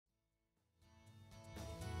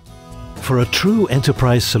for a true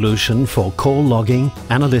enterprise solution for call logging,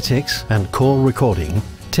 analytics and call recording,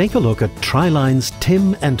 take a look at Tri-Line's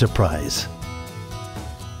TIM Enterprise.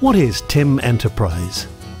 What is TIM Enterprise?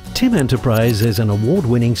 TIM Enterprise is an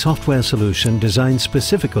award-winning software solution designed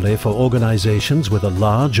specifically for organizations with a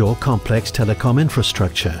large or complex telecom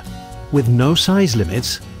infrastructure. With no size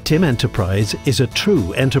limits, TIM Enterprise is a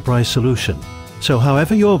true enterprise solution. So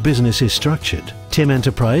however your business is structured, TIM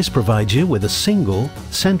Enterprise provides you with a single,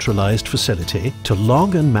 centralized facility to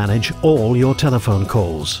log and manage all your telephone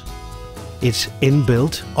calls. Its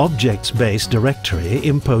inbuilt, objects-based directory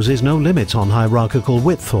imposes no limits on hierarchical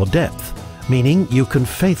width or depth, meaning you can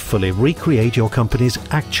faithfully recreate your company's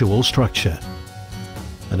actual structure.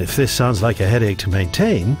 And if this sounds like a headache to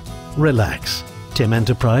maintain, relax. TIM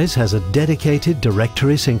Enterprise has a dedicated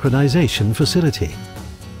directory synchronization facility.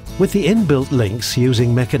 With the inbuilt links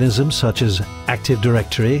using mechanisms such as Active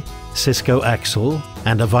Directory, Cisco Axle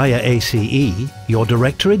and Avaya ACE, your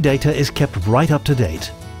directory data is kept right up to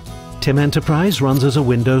date. TIM Enterprise runs as a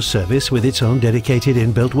Windows service with its own dedicated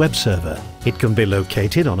inbuilt web server. It can be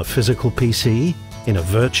located on a physical PC, in a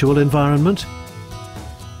virtual environment,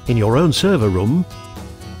 in your own server room,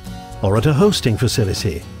 or at a hosting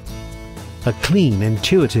facility. A clean,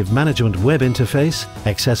 intuitive management web interface,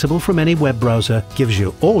 accessible from any web browser, gives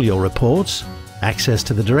you all your reports, access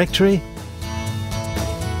to the directory,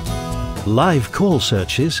 live call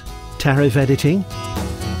searches, tariff editing,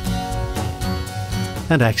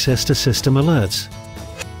 and access to system alerts.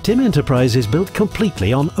 TIM Enterprise is built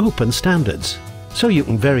completely on open standards, so you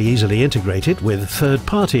can very easily integrate it with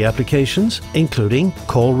third-party applications, including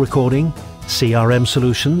call recording, CRM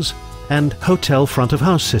solutions, and hotel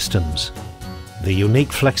front-of-house systems. The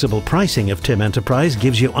unique flexible pricing of TIM Enterprise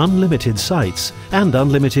gives you unlimited sites and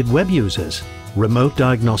unlimited web users. Remote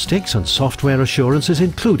diagnostics and software assurance is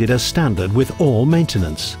included as standard with all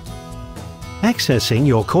maintenance. Accessing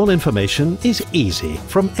your call information is easy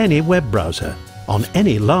from any web browser, on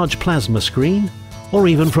any large plasma screen, or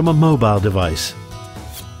even from a mobile device.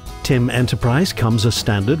 TIM Enterprise comes as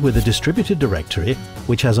standard with a distributed directory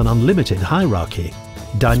which has an unlimited hierarchy,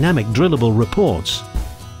 dynamic drillable reports,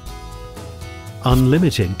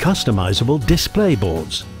 unlimited customizable display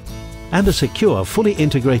boards, and a secure, fully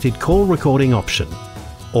integrated call recording option,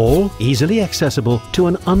 all easily accessible to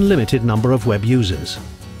an unlimited number of web users.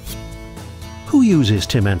 Who uses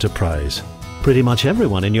TIM Enterprise? Pretty much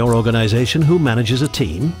everyone in your organization who manages a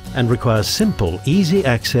team and requires simple, easy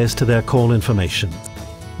access to their call information.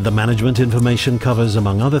 The management information covers,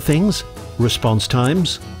 among other things, response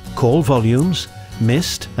times, call volumes,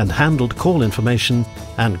 missed and handled call information,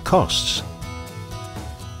 and costs.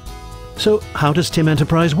 So how does TIM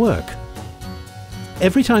Enterprise work?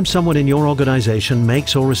 Every time someone in your organization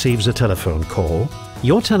makes or receives a telephone call,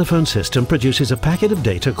 your telephone system produces a packet of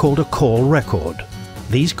data called a call record.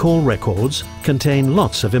 These call records contain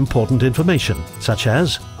lots of important information, such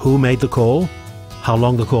as who made the call, how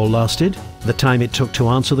long the call lasted, the time it took to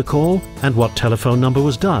answer the call, and what telephone number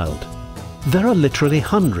was dialed. There are literally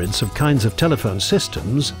hundreds of kinds of telephone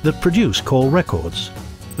systems that produce call records.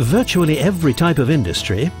 Virtually every type of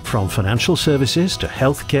industry, from financial services to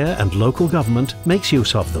healthcare and local government, makes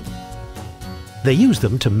use of them. They use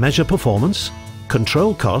them to measure performance,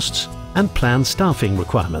 control costs, and plan staffing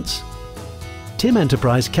requirements. TIM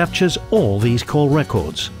Enterprise captures all these call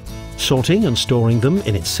records, sorting and storing them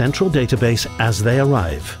in its central database as they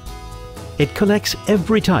arrive. It collects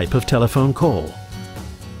every type of telephone call.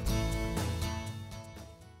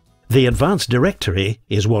 The advanced directory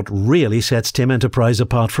is what really sets TIM Enterprise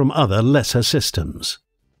apart from other lesser systems.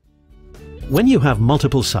 When you have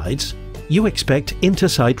multiple sites, you expect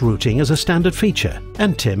inter-site routing as a standard feature,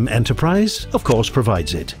 and TIM Enterprise, of course,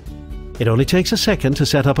 provides it. It only takes a second to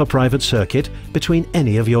set up a private circuit between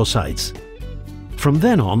any of your sites. From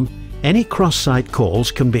then on, any cross-site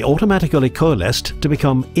calls can be automatically coalesced to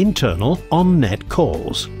become internal on-net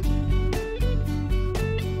calls.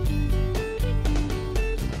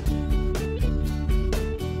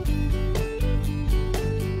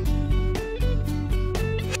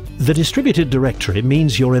 The distributed directory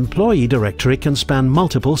means your employee directory can span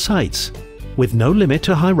multiple sites, with no limit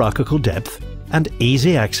to hierarchical depth and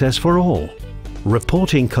easy access for all.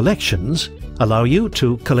 Reporting collections allow you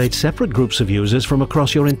to collate separate groups of users from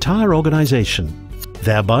across your entire organization,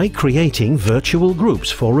 thereby creating virtual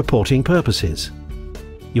groups for reporting purposes.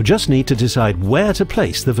 You just need to decide where to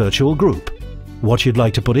place the virtual group, what you'd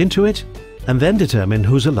like to put into it, and then determine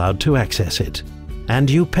who's allowed to access it. And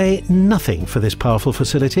you pay nothing for this powerful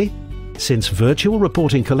facility, since virtual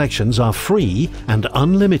reporting collections are free and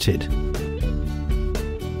unlimited.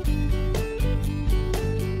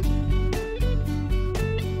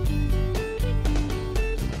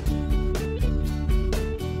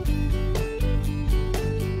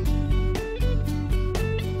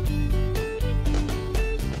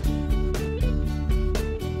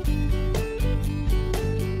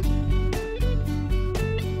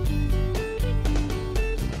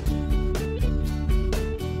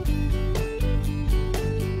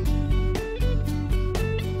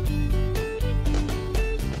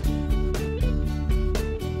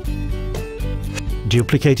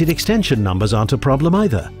 Duplicated extension numbers aren't a problem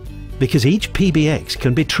either, because each PBX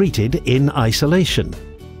can be treated in isolation.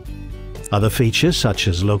 Other features such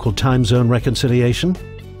as local time zone reconciliation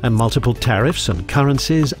and multiple tariffs and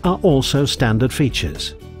currencies are also standard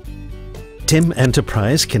features. TIM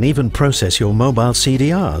Enterprise can even process your mobile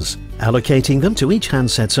CDRs, allocating them to each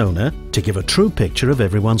handset's owner to give a true picture of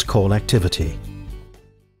everyone's call activity.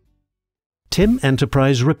 TIM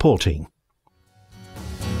Enterprise Reporting.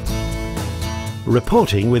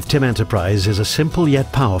 Reporting with TIM Enterprise is a simple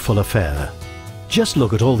yet powerful affair. Just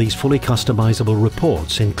look at all these fully customizable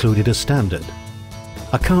reports included as standard.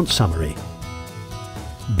 Account summary,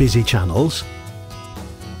 busy channels,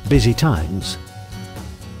 busy times,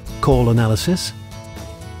 call analysis,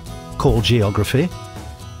 call geography,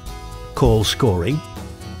 call scoring,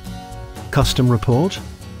 custom report,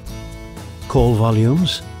 call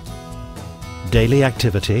volumes, daily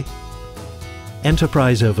activity,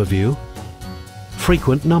 enterprise overview,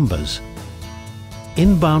 frequent numbers,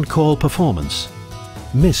 inbound call performance,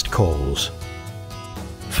 missed calls,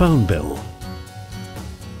 phone bill,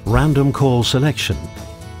 random call selection,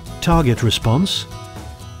 target response,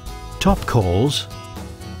 top calls,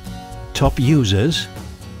 top users,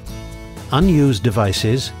 unused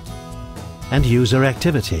devices, and user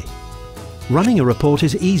activity. Running a report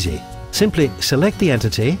is easy. Simply select the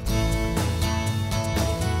entity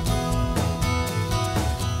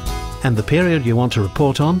and the period you want to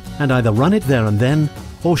report on, and either run it there and then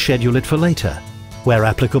or schedule it for later. Where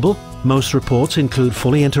applicable, most reports include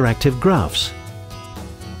fully interactive graphs.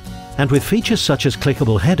 And with features such as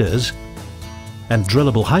clickable headers and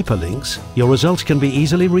drillable hyperlinks, your results can be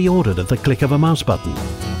easily reordered at the click of a mouse button.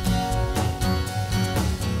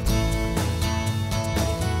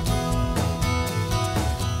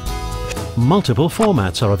 Multiple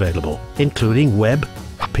formats are available, including web,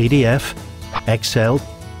 PDF, Excel,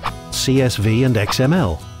 CSV and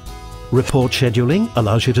XML. Report scheduling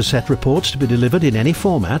allows you to set reports to be delivered in any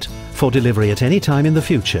format for delivery at any time in the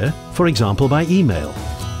future, for example by email.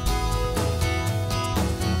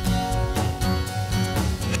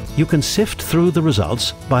 You can sift through the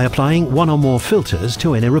results by applying one or more filters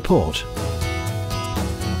to any report.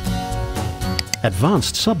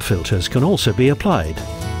 Advanced sub-filters can also be applied.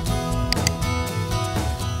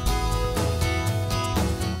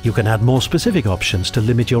 You can add more specific options to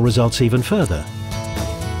limit your results even further.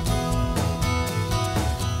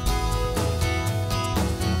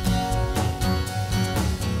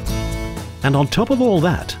 And on top of all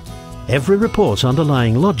that, every report's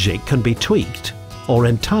underlying logic can be tweaked or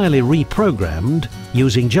entirely reprogrammed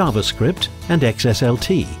using JavaScript and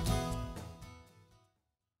XSLT.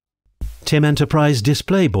 TIM Enterprise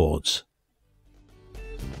Display Boards.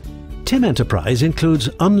 TIM Enterprise includes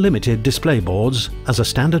unlimited display boards as a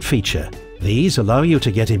standard feature. These allow you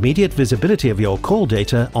to get immediate visibility of your call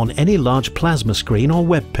data on any large plasma screen or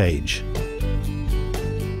web page.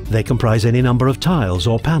 They comprise any number of tiles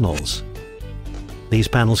or panels. These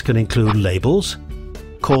panels can include labels,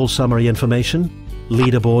 call summary information,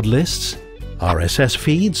 leaderboard lists, RSS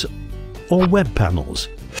feeds, or web panels.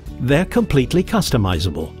 They're completely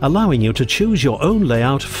customizable, allowing you to choose your own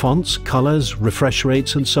layout, fonts, colors, refresh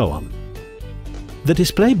rates, and so on. The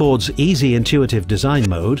display board's easy intuitive design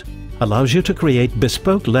mode allows you to create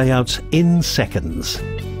bespoke layouts in seconds.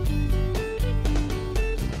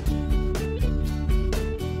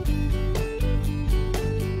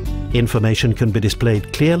 Information can be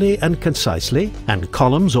displayed clearly and concisely, and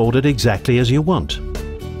columns ordered exactly as you want.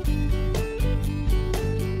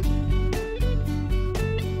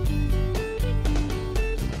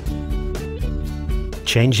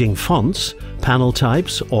 Changing fonts, panel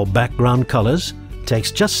types, or background colors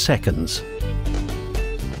takes just seconds.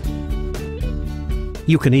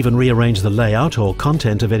 You can even rearrange the layout or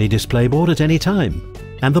content of any display board at any time,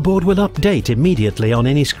 and the board will update immediately on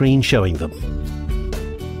any screen showing them.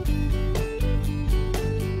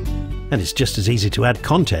 And it's just as easy to add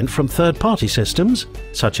content from third-party systems,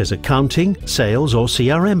 such as accounting, sales, or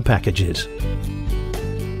CRM packages.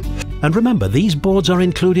 And remember, these boards are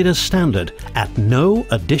included as standard at no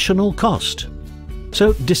additional cost.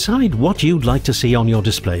 So decide what you'd like to see on your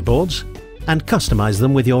display boards and customize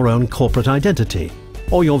them with your own corporate identity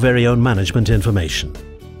or your very own management information.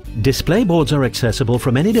 Display boards are accessible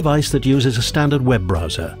from any device that uses a standard web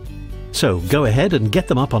browser. So go ahead and get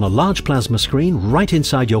them up on a large plasma screen right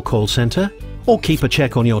inside your call center, or keep a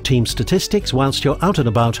check on your team statistics whilst you're out and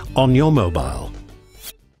about on your mobile.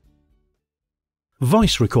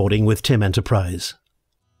 Voice recording with TIM Enterprise.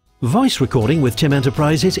 Voice recording with TIM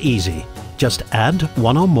Enterprise is easy. Just add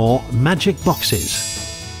one or more magic boxes.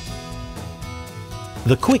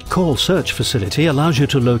 The quick call search facility allows you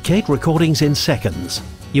to locate recordings in seconds.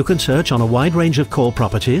 You can search on a wide range of call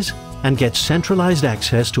properties and get centralized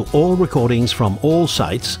access to all recordings from all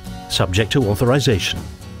sites, subject to authorization.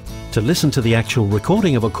 To listen to the actual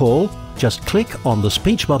recording of a call, just click on the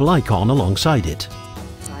speech bubble icon alongside it.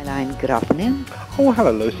 Tryline, good afternoon. Oh,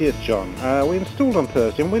 hello Lucy, it's John. We installed on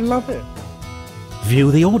Thursday and we love it.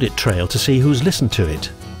 View the audit trail to see who's listened to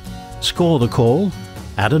it. Score the call,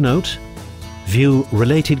 add a note, view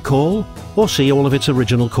related call, or see all of its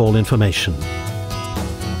original call information.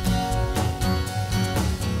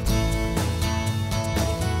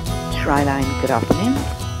 Tryline, good afternoon.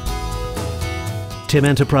 TIM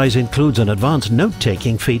Enterprise includes an advanced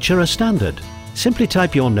note-taking feature as standard. Simply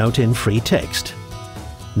type your note in free text.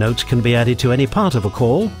 Notes can be added to any part of a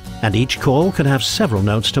call, and each call can have several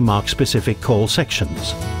notes to mark specific call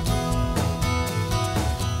sections.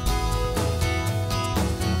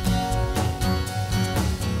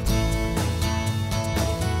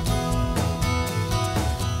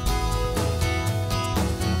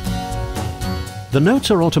 The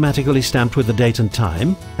notes are automatically stamped with the date and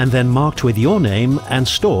time, and then marked with your name and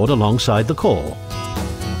stored alongside the call.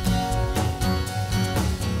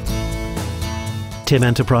 TIM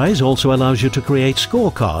Enterprise also allows you to create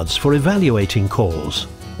scorecards for evaluating calls.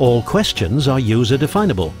 All questions are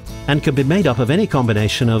user-definable and can be made up of any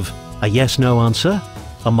combination of a yes-no answer,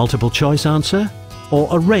 a multiple-choice answer, or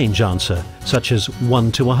a range answer, such as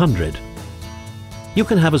 1 to 100. You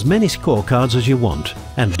can have as many scorecards as you want,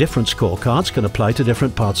 and different scorecards can apply to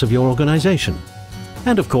different parts of your organization.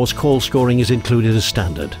 And of course, call scoring is included as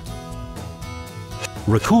standard.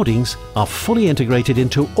 Recordings are fully integrated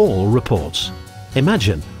into all reports.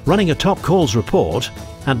 Imagine running a top calls report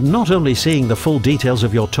and not only seeing the full details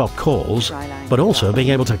of your top calls, but also being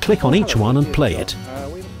able to click on each one and play it.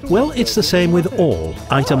 Well, it's the same with all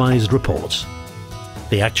itemized reports.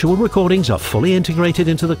 The actual recordings are fully integrated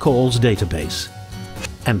into the calls database.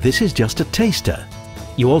 And this is just a taster.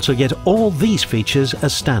 You also get all these features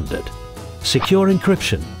as standard: secure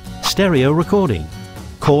encryption, stereo recording,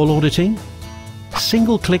 call auditing,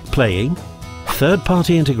 single-click playing,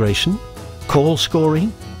 third-party integration, call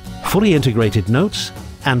scoring, fully integrated notes,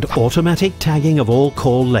 and automatic tagging of all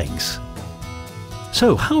call lengths.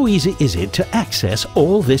 So how easy is it to access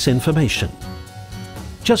all this information?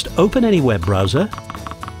 Just open any web browser,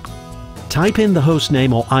 type in the host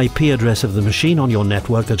name or IP address of the machine on your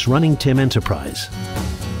network that's running TIM Enterprise.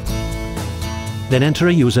 Then enter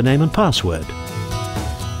a username and password.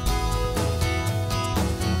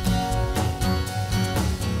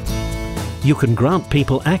 You can grant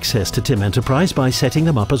people access to TIM Enterprise by setting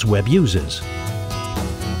them up as web users.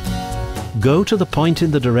 Go to the point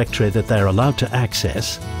in the directory that they're allowed to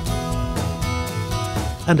access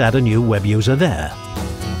and add a new web user there.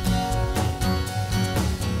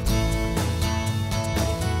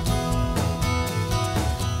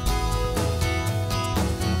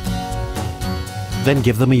 Then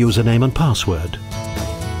give them a username and password.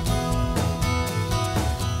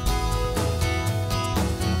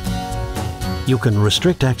 You can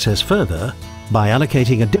restrict access further by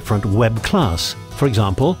allocating a different web class. For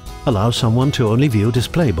example, allow someone to only view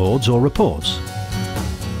display boards or reports.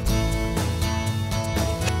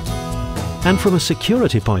 And from a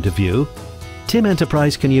security point of view, TIM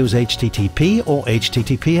Enterprise can use HTTP or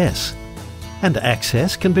HTTPS, and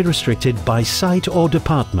access can be restricted by site or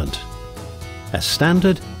department. As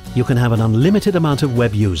standard, you can have an unlimited amount of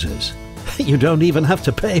web users. You don't even have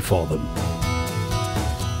to pay for them.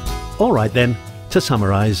 All right then, to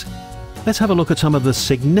summarize, let's have a look at some of the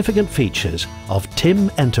significant features of TIM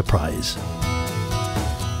Enterprise.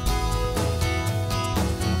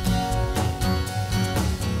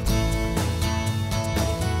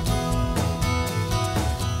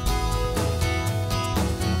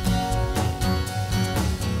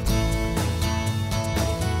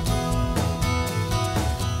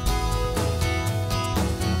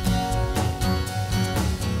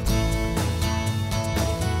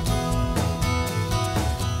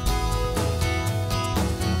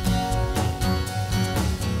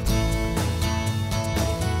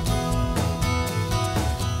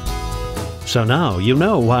 So now you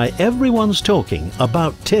know why everyone's talking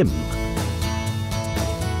about TIM.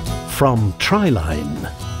 From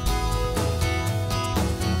Tryline.